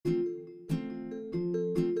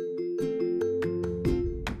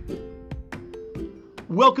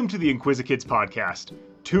Welcome to the Inquisikids podcast.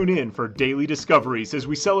 Tune in for daily discoveries as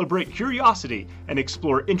we celebrate curiosity and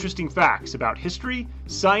explore interesting facts about history,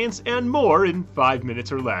 science, and more in 5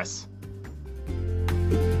 minutes or less.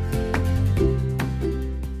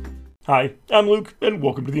 Hi, I'm Luke, and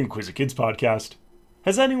welcome to the Inquisikids podcast.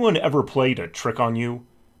 Has anyone ever played a trick on you?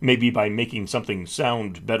 Maybe by making something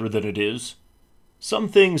sound better than it is? Some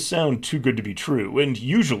things sound too good to be true, and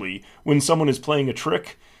usually, when someone is playing a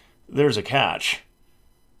trick, there's a catch.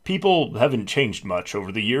 People haven't changed much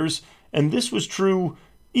over the years, and this was true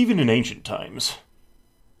even in ancient times.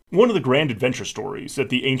 One of the grand adventure stories that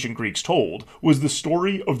the ancient Greeks told was the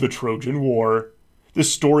story of the Trojan War. The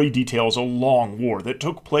story details a long war that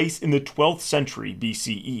took place in the 12th century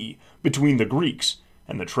BCE between the Greeks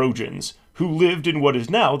and the Trojans, who lived in what is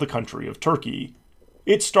now the country of Turkey.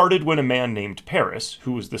 It started when a man named Paris,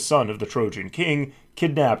 who was the son of the Trojan king,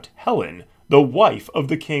 kidnapped Helen, the wife of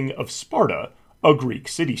the king of Sparta, a Greek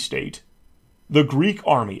city-state. The Greek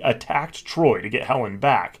army attacked Troy to get Helen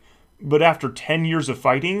back, but after 10 years of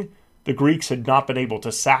fighting, the Greeks had not been able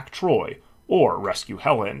to sack Troy or rescue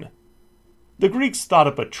Helen. The Greeks thought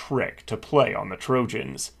up a trick to play on the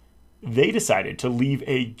Trojans. They decided to leave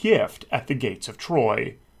a gift at the gates of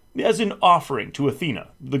Troy, as an offering to Athena,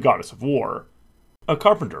 the goddess of war. A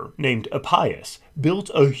carpenter named Appius built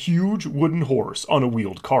a huge wooden horse on a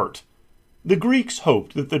wheeled cart. The Greeks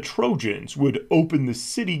hoped that the Trojans would open the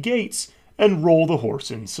city gates and roll the horse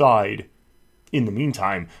inside. In the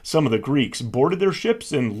meantime, some of the Greeks boarded their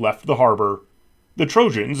ships and left the harbor. The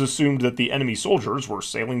Trojans assumed that the enemy soldiers were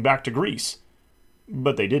sailing back to Greece.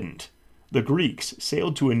 But they didn't. The Greeks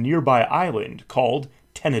sailed to a nearby island called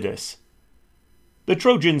Tenedos. The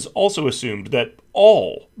Trojans also assumed that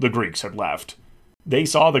all the Greeks had left. They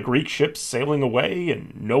saw the Greek ships sailing away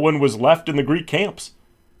and no one was left in the Greek camps.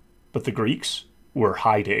 But the Greeks were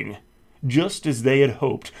hiding. Just as they had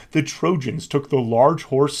hoped, the Trojans took the large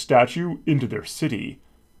horse statue into their city.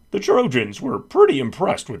 The Trojans were pretty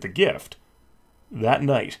impressed with the gift. That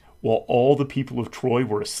night, while all the people of Troy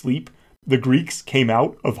were asleep, the Greeks came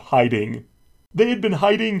out of hiding. They had been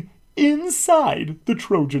hiding inside the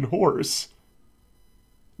Trojan horse.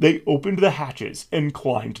 They opened the hatches and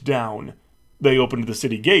climbed down. They opened the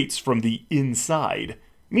city gates from the inside.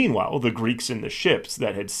 Meanwhile, the Greeks in the ships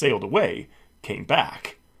that had sailed away came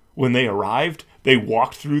back. When they arrived, they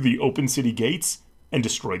walked through the open city gates and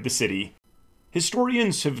destroyed the city.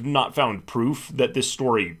 Historians have not found proof that this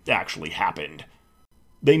story actually happened.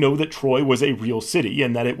 They know that Troy was a real city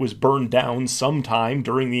and that it was burned down sometime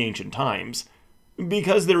during the ancient times.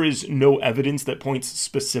 Because there is no evidence that points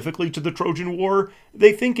specifically to the Trojan War,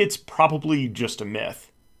 they think it's probably just a myth.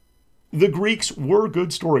 The Greeks were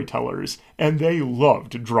good storytellers, and they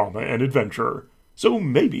loved drama and adventure. So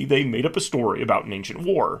maybe they made up a story about an ancient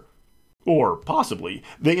war. Or possibly,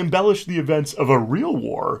 they embellished the events of a real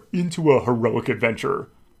war into a heroic adventure.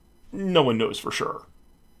 No one knows for sure.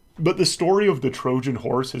 But the story of the Trojan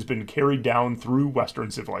horse has been carried down through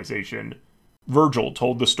Western civilization. Virgil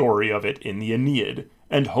told the story of it in the Aeneid,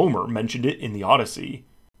 and Homer mentioned it in the Odyssey.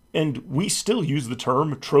 And we still use the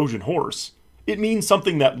term Trojan horse. It means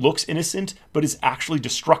something that looks innocent, but is actually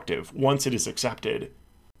destructive once it is accepted.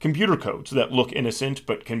 Computer codes that look innocent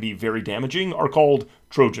but can be very damaging are called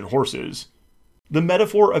Trojan horses. The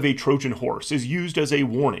metaphor of a Trojan horse is used as a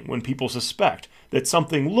warning when people suspect that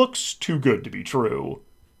something looks too good to be true.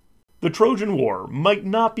 The Trojan War might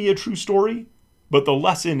not be a true story, but the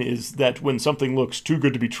lesson is that when something looks too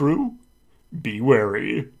good to be true, be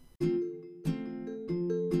wary.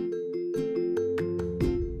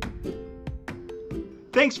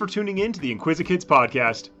 Thanks for tuning in to the Inquisikids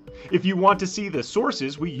podcast. If you want to see the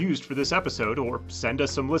sources we used for this episode or send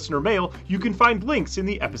us some listener mail, you can find links in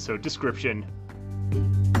the episode description.